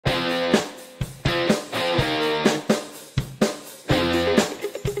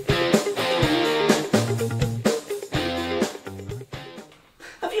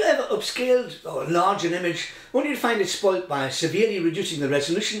upscaled or enlarge an image, only to find it spoilt by severely reducing the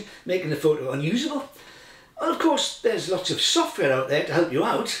resolution, making the photo unusable. Well, of course, there's lots of software out there to help you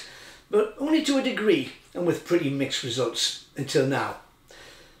out, but only to a degree and with pretty mixed results until now.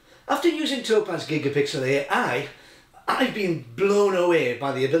 After using Topaz Gigapixel AI, I've been blown away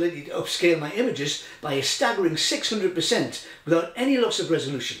by the ability to upscale my images by a staggering 600% without any loss of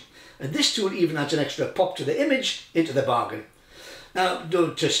resolution. And this tool even adds an extra pop to the image into the bargain. Now,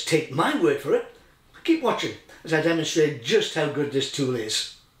 don't just take my word for it. Keep watching as I demonstrate just how good this tool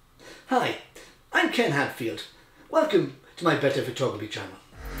is. Hi, I'm Ken Hadfield. Welcome to my Better Photography channel.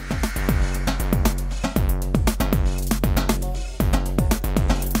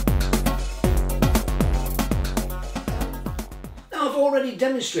 I've already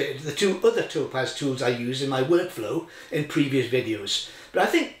demonstrated the two other Topaz tools I use in my workflow in previous videos, but I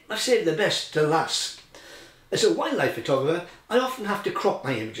think I've saved the best to last. As a wildlife photographer, I often have to crop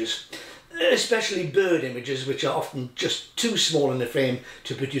my images, especially bird images, which are often just too small in the frame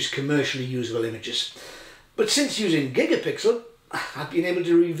to produce commercially usable images. But since using Gigapixel, I've been able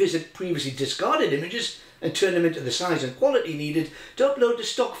to revisit previously discarded images and turn them into the size and quality needed to upload to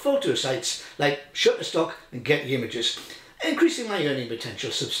stock photo sites like Shutterstock and Getty Images, increasing my earning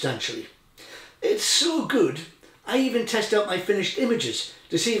potential substantially. It's so good, I even test out my finished images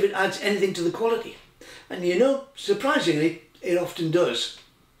to see if it adds anything to the quality. And you know, surprisingly, it often does.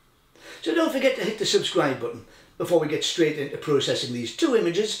 So don't forget to hit the subscribe button before we get straight into processing these two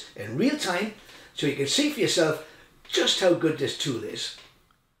images in real time so you can see for yourself just how good this tool is.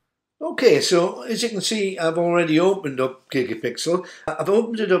 Okay, so as you can see, I've already opened up Gigapixel. I've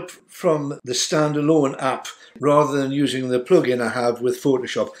opened it up from the standalone app rather than using the plugin I have with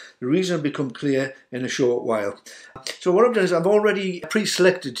Photoshop. The reason will become clear in a short while. So what I've done is I've already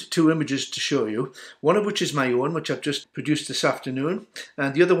pre-selected two images to show you, one of which is my own, which I've just produced this afternoon,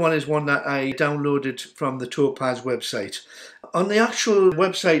 and the other one is one that I downloaded from the Topaz website. On the actual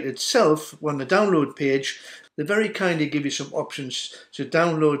website itself, on the download page, they very kindly give you some options to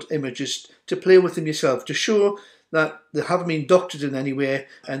download images to play with them yourself, to show that they haven't been doctored in any way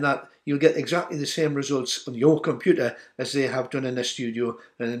and that you'll get exactly the same results on your computer as they have done in their studio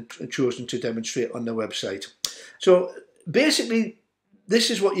and chosen to demonstrate on their website. So basically, this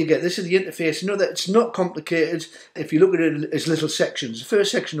is what you get. This is the interface. You know that it's not complicated if you look at it as little sections. The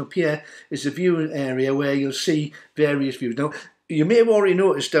first section up here is the viewing area where you'll see various views. Now, you may have already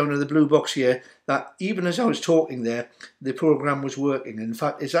noticed down in the blue box here that even as I was talking there, the program was working. In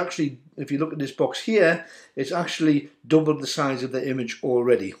fact, it's actually, if you look at this box here, it's actually doubled the size of the image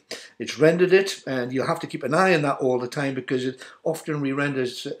already. It's rendered it, and you'll have to keep an eye on that all the time because it often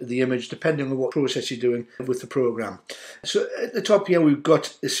re-renders the image depending on what process you're doing with the program. So at the top here, we've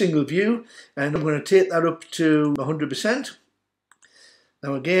got a single view, and I'm going to take that up to 100%.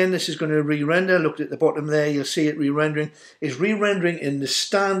 Now again, this is going to re-render. Look at the bottom there, you'll see it re-rendering. It's re-rendering in the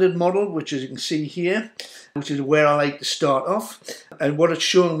standard model, which as you can see here, which is where I like to start off. And what it's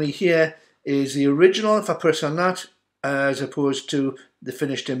showing me here is the original, if I press on that, as opposed to the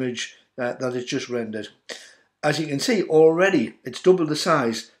finished image that it's just rendered. As you can see, already it's doubled the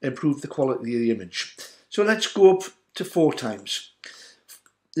size, improved the quality of the image. So let's go up to 4 times.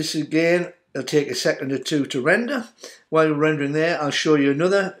 This again, it'll take a second or two to render. While you're rendering there, I'll show you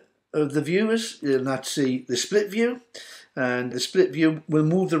another of the viewers, and that's the split view. And the split view will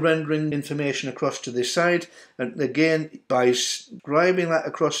move the rendering information across to this side. And again, by scribing that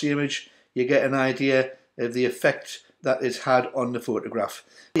across the image, you get an idea of the effect that it's had on the photograph.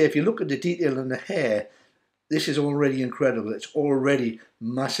 If you look at the detail in the hair, this is already incredible. It's already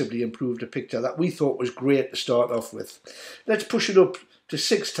massively improved a picture that we thought was great to start off with. Let's push it up to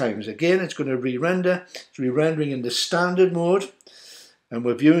 6 times. Again, it's going to re-render. It's re-rendering in the standard mode, and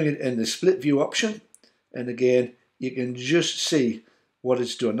we're viewing it in the split view option. And again, you can just see what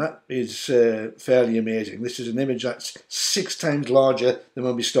it's done. That is fairly amazing. This is an image that's 6 times larger than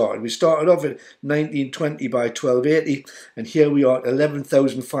when we started. We started off at 1920 by 1280, and here we are at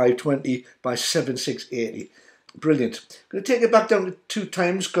 11,520 by 7680. Brilliant. I'm going to take it back down to 2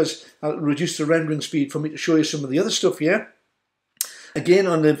 times because I'll reduce the rendering speed for me to show you some of the other stuff here. Again,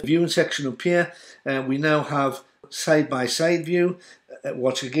 on the viewing section up here, we now have side-by-side view.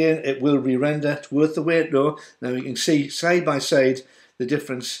 Once again, it will re-render. It's worth the wait though. Now you can see side-by-side the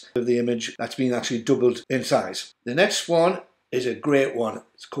difference of the image that's been actually doubled in size. The next one is a great one.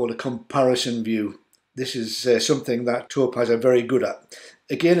 It's called a comparison view. This is something that Topaz are very good at.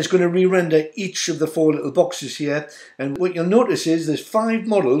 Again, it's going to re-render each of the 4 little boxes here. And what you'll notice is there's 5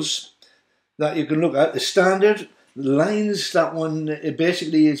 models that you can look at. The standard, lines, that one, it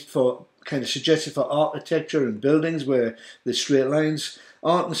basically is for kind of suggested for architecture and buildings where there's straight lines.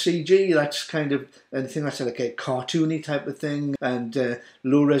 art and CG, that's kind of anything that's like a cartoony type of thing. And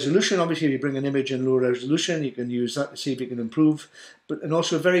low resolution, obviously if you bring an image in low resolution, you can use that to see if you can improve. And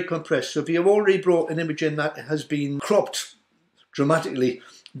also very compressed. So if you've already brought an image in that has been cropped dramatically,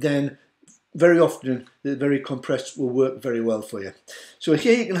 then very often the very compressed will work very well for you. So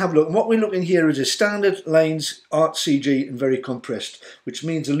here you can have a look. And what we're looking here is a standard lines, art, CG and very compressed, which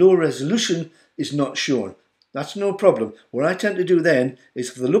means the low resolution is not shown. That's no problem. What I tend to do then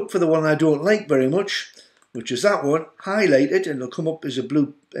is look for the one I don't like very much, which is that one, highlight it and it'll come up as a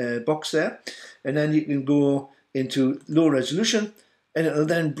blue box there. And then you can go into low resolution and it'll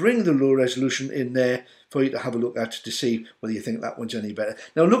then bring the low resolution in there for you to have a look at to see whether you think that one's any better.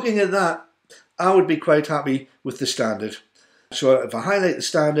 Now looking at that, I would be quite happy with the standard. So if I highlight the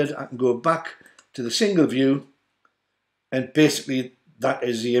standard, I can go back to the single view and basically that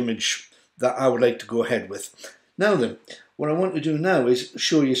is the image that I would like to go ahead with. Now then, what I want to do now is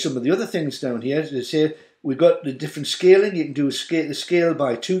show you some of the other things down here. As I say, we've got the different scaling. You can do the scale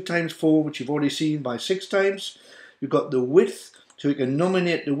by 2x4, which you've already seen, by 6 times. You've got the width. So you can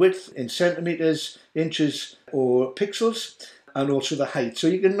nominate the width in centimeters, inches or pixels, and also the height. So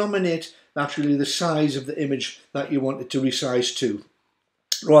you can nominate actually the size of the image that you want it to resize to,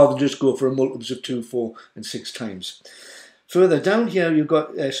 rather than just go for a multiples of 2, 4 and 6 times. Further down here you've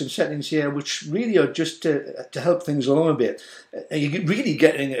got some settings here which really are just to help things along a bit. And you're really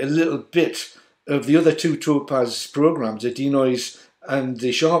getting a little bit of the other two Topaz programs, the denoise and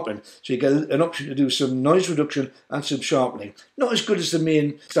the sharpen. So you get an option to do some noise reduction and some sharpening. Not as good as the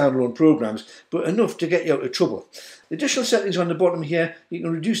main standalone programs, but enough to get you out of trouble. The additional settings on the bottom here, you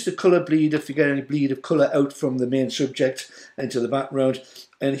can reduce the colour bleed if you get any bleed of colour out from the main subject into the background.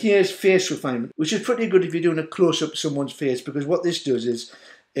 And here's face refinement, which is pretty good if you're doing a close-up of someone's face, because what this does is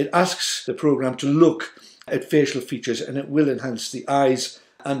it asks the program to look at facial features and it will enhance the eyes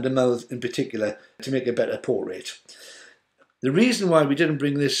and the mouth in particular to make a better portrait. The reason why we didn't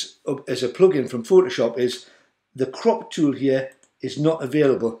bring this up as a plugin from Photoshop is the crop tool here is not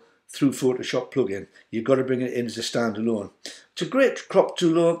available through Photoshop plugin. You've got to bring it in as a standalone. It's a great crop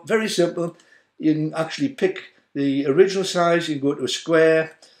tool though, very simple. You can actually pick the original size, you can go to a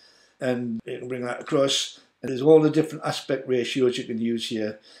square and you can bring that across. And there's all the different aspect ratios you can use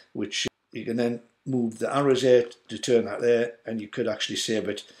here, which you can then move the arrows there to turn that there, and you could actually save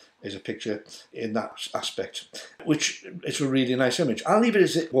it as a picture in that aspect, which is a really nice image. I'll leave it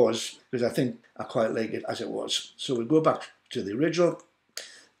as it was because I think I quite like it as it was. So we'll go back to the original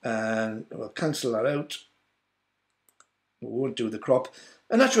and we'll cancel that out. We won't do the crop,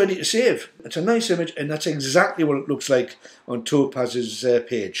 and that's ready to save. It's a nice image and that's exactly what it looks like on Topaz's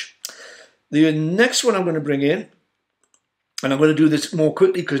page. The next one I'm going to bring in, and I'm going to do this more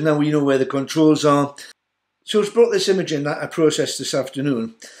quickly because now we know where the controls are. So it's brought this image in that I processed this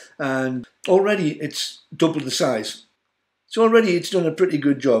afternoon, and already it's doubled the size. So already it's done a pretty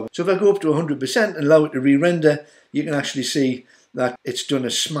good job. So if I go up to 100% and allow it to re-render, you can actually see that it's done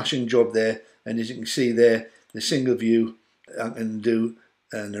a smashing job there. And as you can see there, the single view, I can do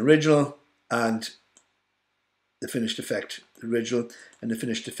an original and the finished effect. The original and the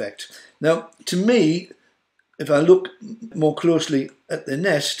finished effect. Now, to me, if I look more closely at the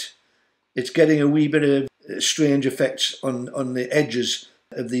nest, it's getting a wee bit of strange effects on the edges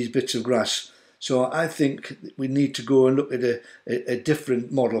of these bits of grass. So I think we need to go and look at a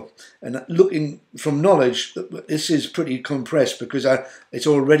different model. And looking from knowledge, this is pretty compressed because it's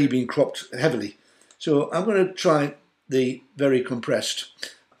already been cropped heavily. So I'm going to try the very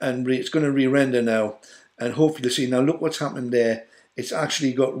compressed, and it's going to re-render now. And hopefully see, now look what's happened there. It's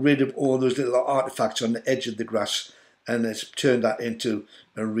actually got rid of all those little artifacts on the edge of the grass, and it's turned that into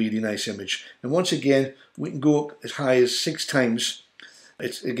a really nice image. And once again, we can go as high as 6 times.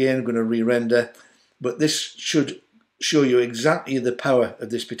 It's again going to re-render, but this should show you exactly the power of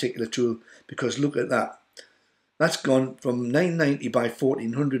this particular tool, because look at that. That's gone from 990 by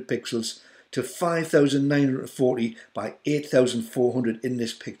 1400 pixels to 5940 by 8400 in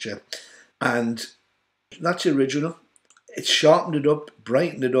this picture. And that's original. It's sharpened it up,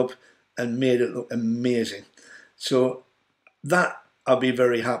 brightened it up, and made it look amazing. So that I'll be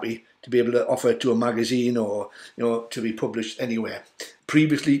very happy to be able to offer to a magazine or to be published anywhere.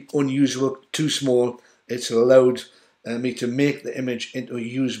 Previously unusable, too small. It's allowed me to make the image into a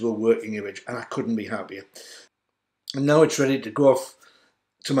usable working image, and I couldn't be happier. And now it's ready to go off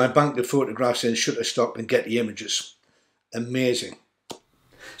to my bank of photographs in Shutterstock and get the images. Amazing.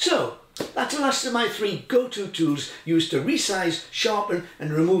 So that's the last of my 3 go-to tools used to resize, sharpen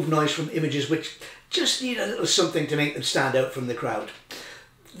and remove noise from images which just need a little something to make them stand out from the crowd.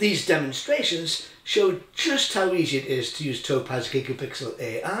 These demonstrations show just how easy it is to use Topaz Gigapixel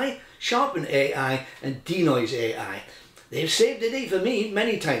AI, Sharpen AI and Denoise AI. They've saved the day for me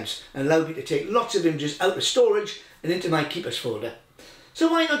many times and allowed me to take lots of images out of storage and into my Keepers folder.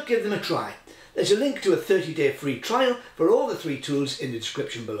 So why not give them a try? There's a link to a 30-day free trial for all the 3 tools in the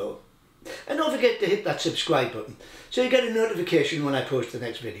description below. And don't forget to hit that subscribe button so you get a notification when I post the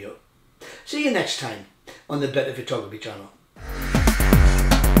next video. See you next time on the Better Photography channel.